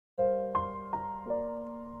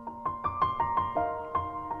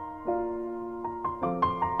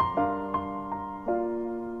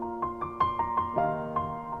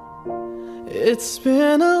It's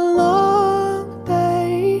been a long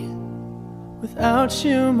day without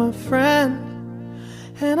you, my friend,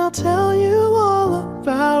 and I'll tell you all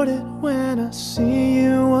about it when I see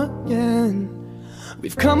you again.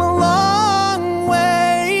 We've come a long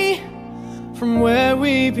way from where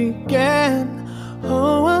we began.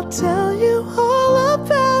 Oh, I'll tell you all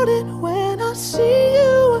about it when I see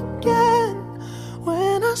you again.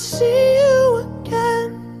 When I see you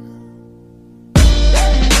again.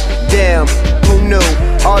 Damn, who knew?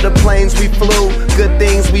 All the planes we flew, good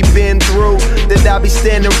things we've been through, that I'll be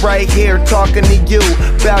standing right here talking to you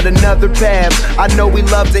about another path. I know we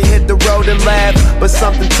love to hit the road and laugh, but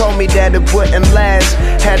something told me that it wouldn't last.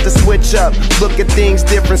 Had to switch up, look at things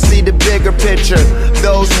different, see the bigger picture.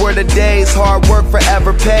 Those were the days, hard work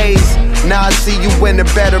forever pays. Now I see you in a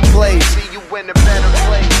better place.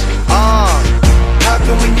 How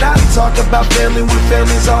can we not talk about family when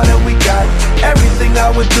family's all that we got? Everything I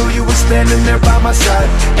would do, you were standing there by my side,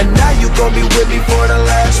 and now you gon' be with me for the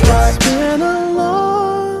last ride. It's been a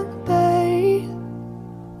long day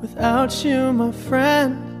without you, my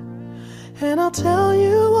friend, and I'll tell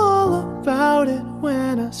you all about it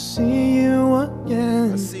when I see you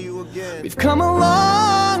again. We've come a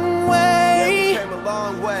long way,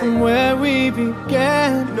 from where we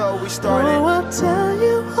began. You know we started. Oh, I'll tell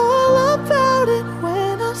you all about it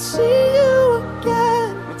when I see you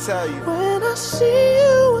again. Let me tell you. When I see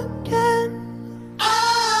you again.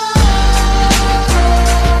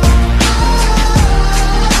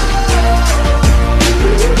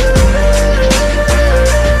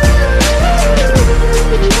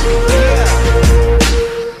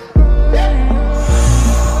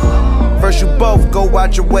 First you both go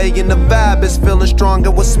out your way and the vibe is feeling strong,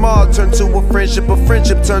 and what's small turn to a friendship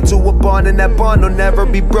turn to a bond, and that bond will never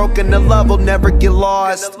be broken, the love will never get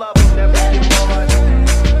lost.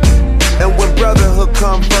 And when brotherhood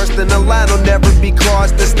come first, then the line will never be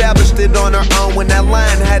crossed. Established it on our own when that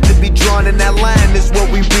line had to be drawn, and that line is what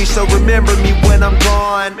we reach, so remember me when I'm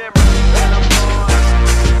gone.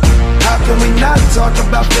 How can we not talk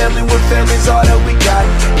about family when family's all that we got?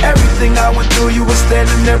 Everything I went through, you were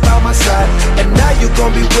standing there by my side, and now you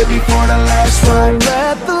gon' be with me for the last ride.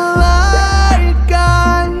 Let the light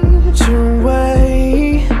guide your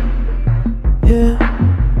way, yeah.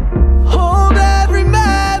 Hold every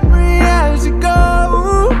memory as you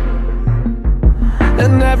go,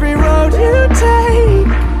 and every road you take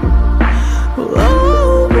will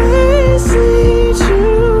always lead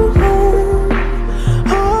you home.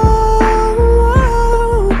 Oh,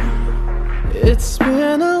 it's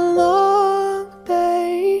been a long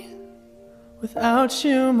day without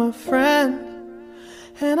you, my friend,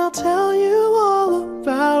 and I'll tell you all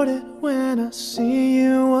about it when I see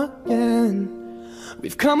you again.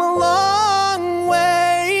 We've come a long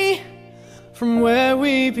way from where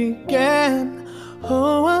we began.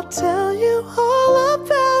 Oh, I'll tell you all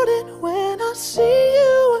about it when I see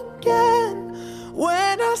you again.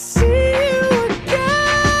 When I see you again.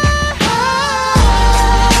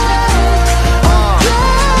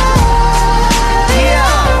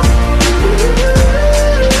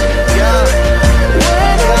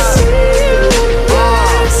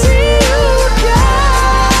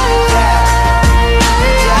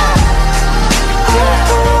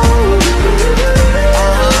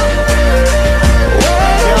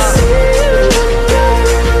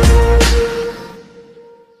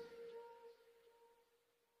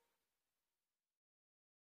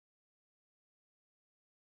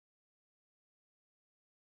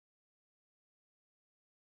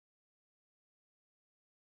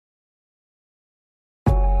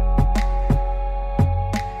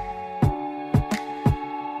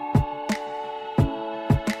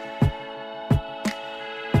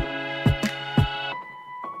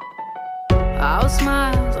 I'll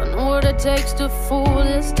smile, I know what it takes to fool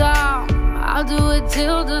this town. I'll do it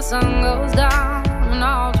till the sun goes down and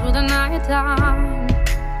all through the night time.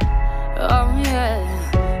 Oh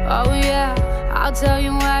yeah, I'll tell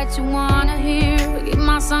you what you wanna hear. Keep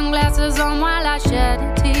my sunglasses on while I shed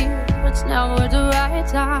a tear. It's never the right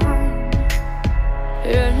time.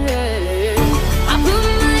 Yeah. I put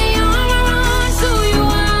my armor on so you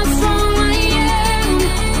are how strong I am.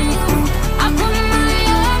 I put my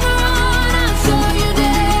armor on, I'll show you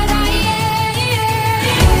that I am.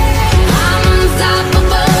 I'm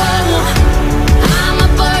unstoppable. I'm a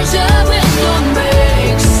Porsche with no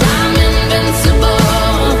brakes. I'm invincible.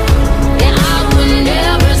 Yeah, I win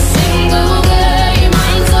every single game.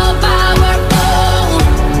 I'm so powerful.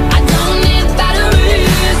 I don't need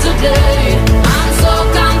batteries today. I'm so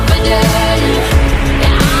confident.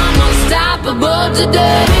 Yeah, I'm unstoppable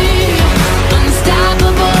today.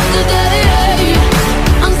 Unstoppable today.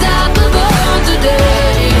 Unstoppable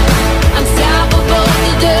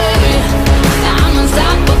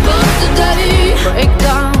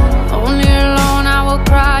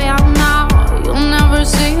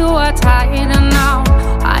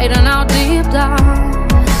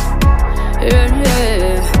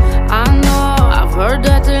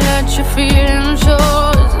what you're feeling,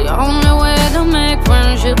 sure, is the only way to make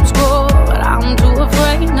friendships grow. But I'm too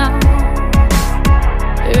afraid now.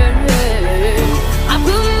 Yeah. I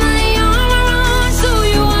put my arm around, show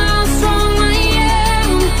you how strong I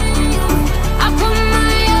am. I put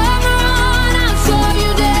my arm around, I'll show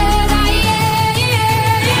you that I am.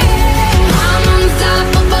 I'm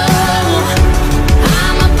unstoppable.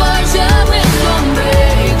 I'm a Porsche with no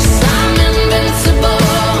brakes. I'm invincible.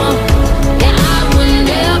 Yeah, I win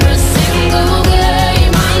every single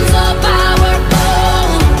game. I'm so powerful.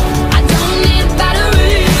 I don't need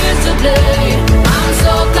batteries to play. I'm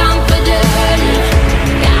so confident.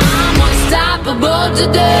 Yeah, I'm unstoppable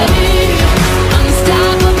today.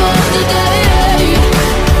 Unstoppable today.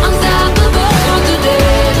 Unstoppable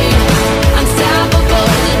today. Unstoppable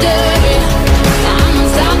today. I'm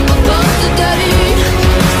unstoppable today.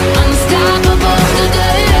 Unstoppable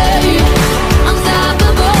today.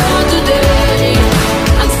 Unstoppable today.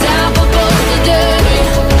 Unstoppable today.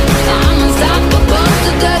 I'm unstoppable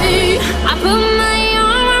today. I put my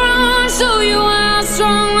arm around, show you how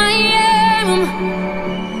strong I am.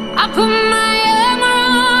 I put my arm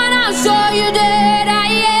around, I'll show you that I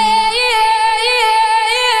am.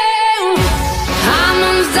 I'm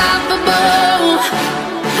unstoppable.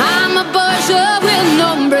 I'm a Porsche with no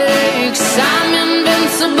brakes. I'm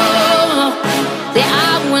invincible. Yeah,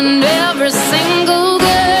 I win every single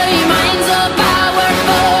game. I'm so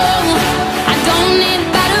powerful. I don't need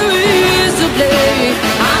batteries to play.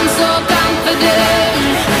 I'm so confident.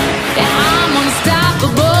 Yeah, I'm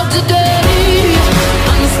unstoppable today.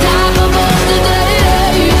 Unstoppable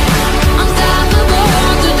today. Unstoppable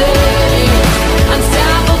today.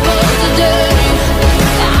 Unstoppable today.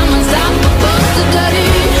 I'm unstoppable today.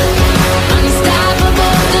 Unstoppable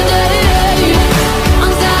today.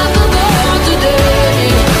 Unstoppable today.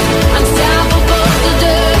 Unstoppable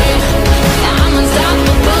today. I'm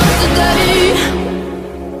unstoppable today.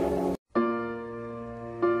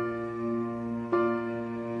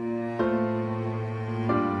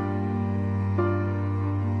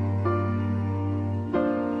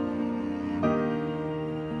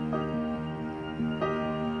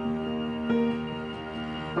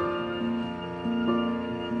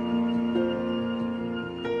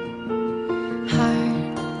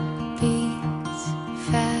 Heart beats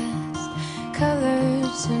fast,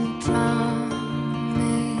 colors and promises.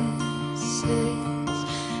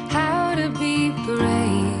 How to be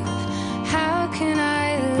brave? How can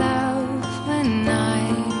I love when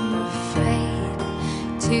I'm afraid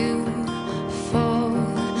to fall?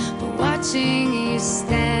 But watching you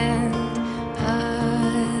stand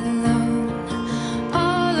alone,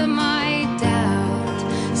 all of my doubt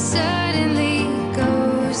suddenly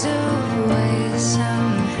goes away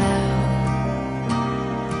somehow.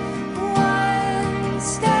 One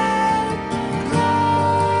step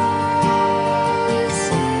closer.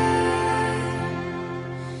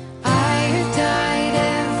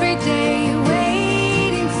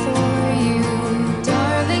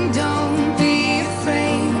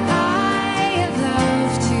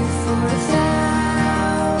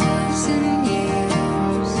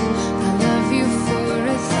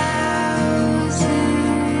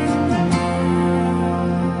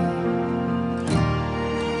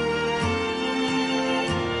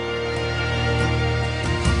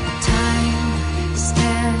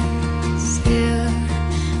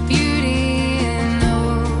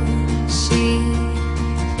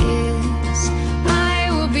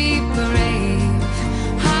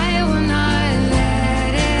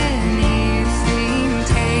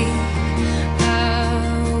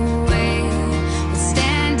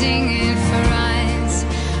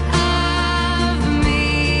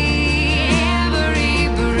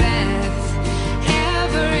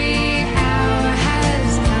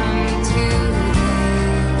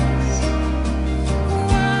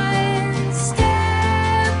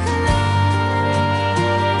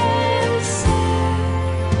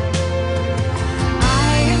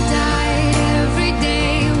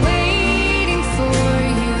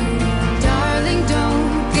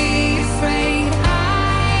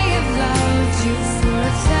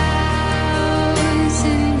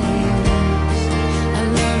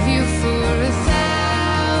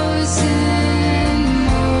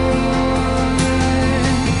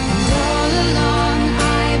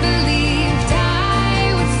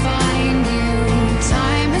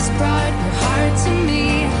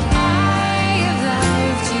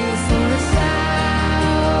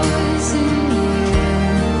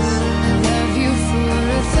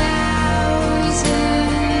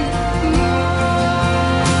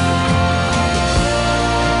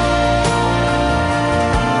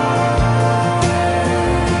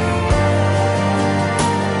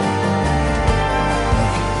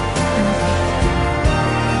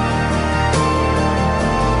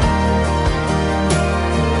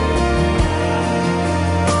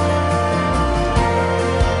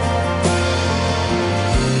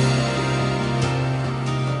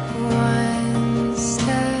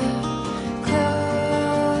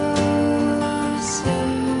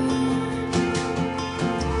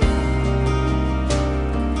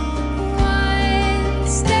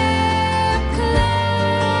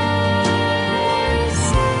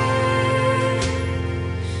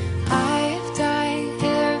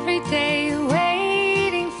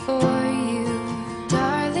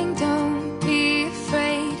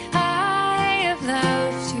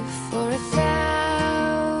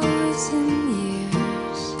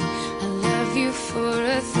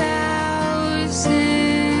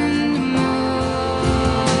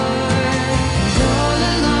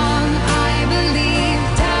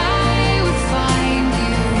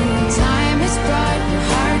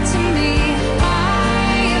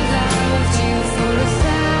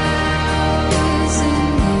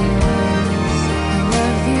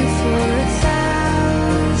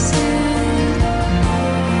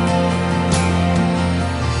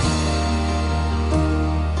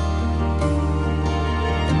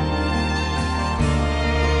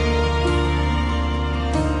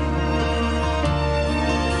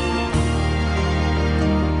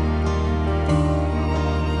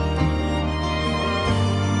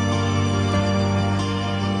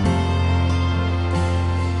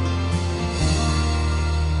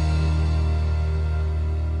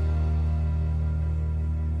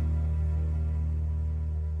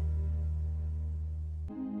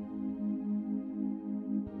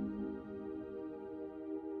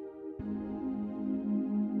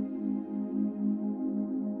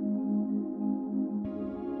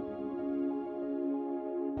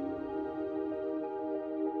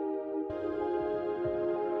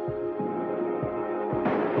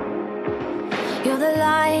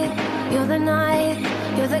 You're the night,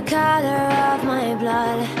 you're the color of my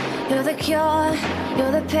blood. You're the cure,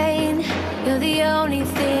 you're the pain. You're the only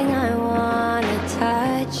thing I wanna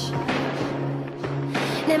touch.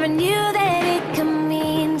 Never knew that it could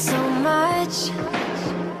mean so much,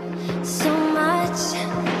 so much.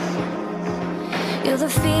 You're the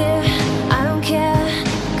fear, I don't care,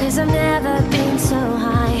 'cause I've never been so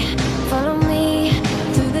high. Follow me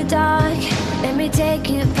through the dark, let me take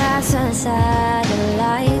you past the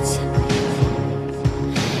satellites.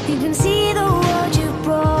 You can see the world you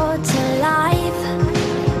brought to life,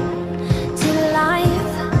 to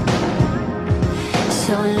life.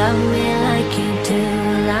 So love me like you do,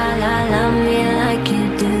 la la, love me like you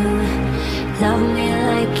do. Love me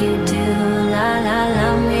like you do, la la,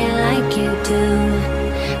 love me like you do.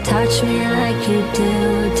 Touch me like you do,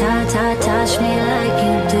 ta ta, touch me like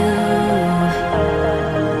you do.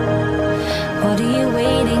 What are you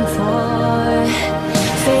waiting for?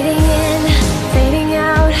 Fading in, fading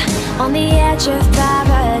out, on the edge of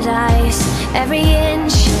paradise. Every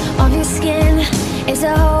inch of your skin is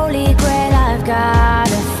a holy grail I've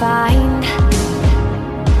gotta find.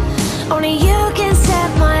 Only you can set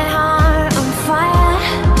my heart on fire,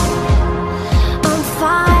 on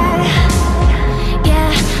fire.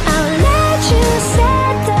 Yeah, I'll let you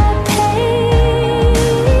set the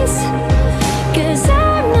pace, 'cause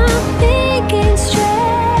I'm not thinking straight.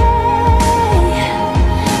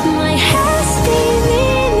 My head's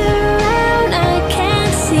spinning around, I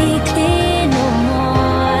can't see clear no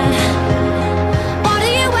more. What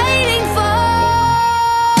are you waiting for?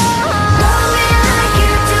 Love me like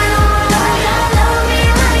you do, love me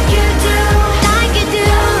like you do, like you do.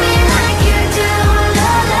 Love me like you do,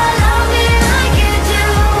 love me like you do.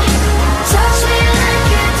 Touch me like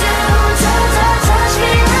you do, touch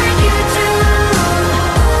me like you do.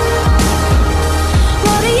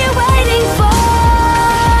 What are you waiting for?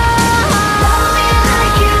 Love me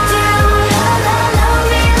like you do, love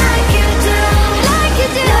me like you do, like you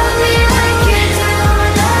do. Love me like you do,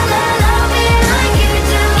 love me like you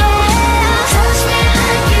do. Touch me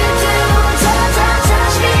like you do,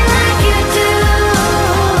 touch me like you do.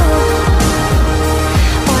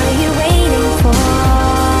 What are you waiting for?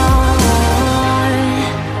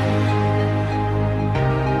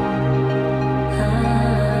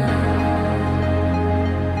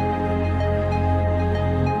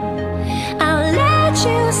 I'll let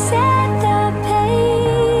you set the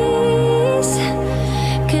pace,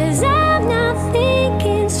 'cause I'm not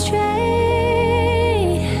thinking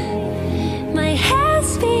straight. My head's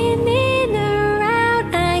spinning around,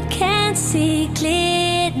 I can't see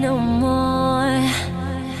clear no more.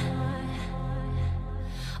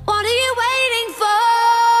 What are you waiting for?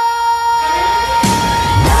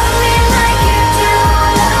 Love me like you do,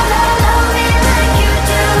 love me like you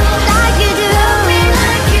do, like you do. Love me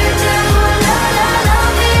like you do,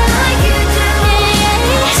 love me like you do.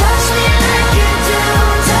 Touch me like you do,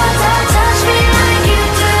 touch me like you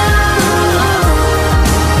do.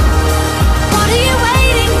 What are you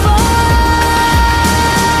waiting for?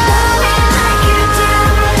 Love me like you do,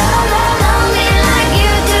 love me like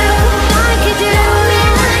you do, like you do. Love me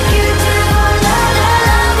like you do,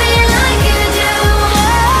 love me like you do.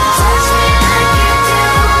 Touch me like you do,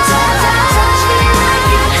 touch me like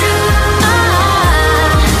you do.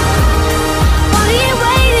 What are you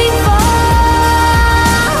waiting for?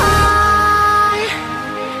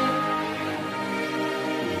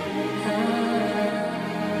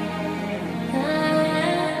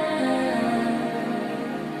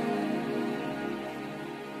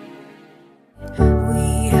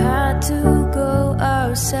 We had to go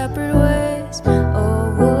our separate ways, or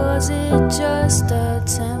was it just a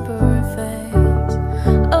temporary phase?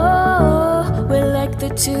 Oh, we're like the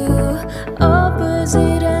two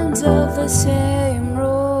opposite ends of the same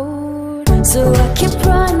road. So I keep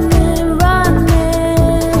running,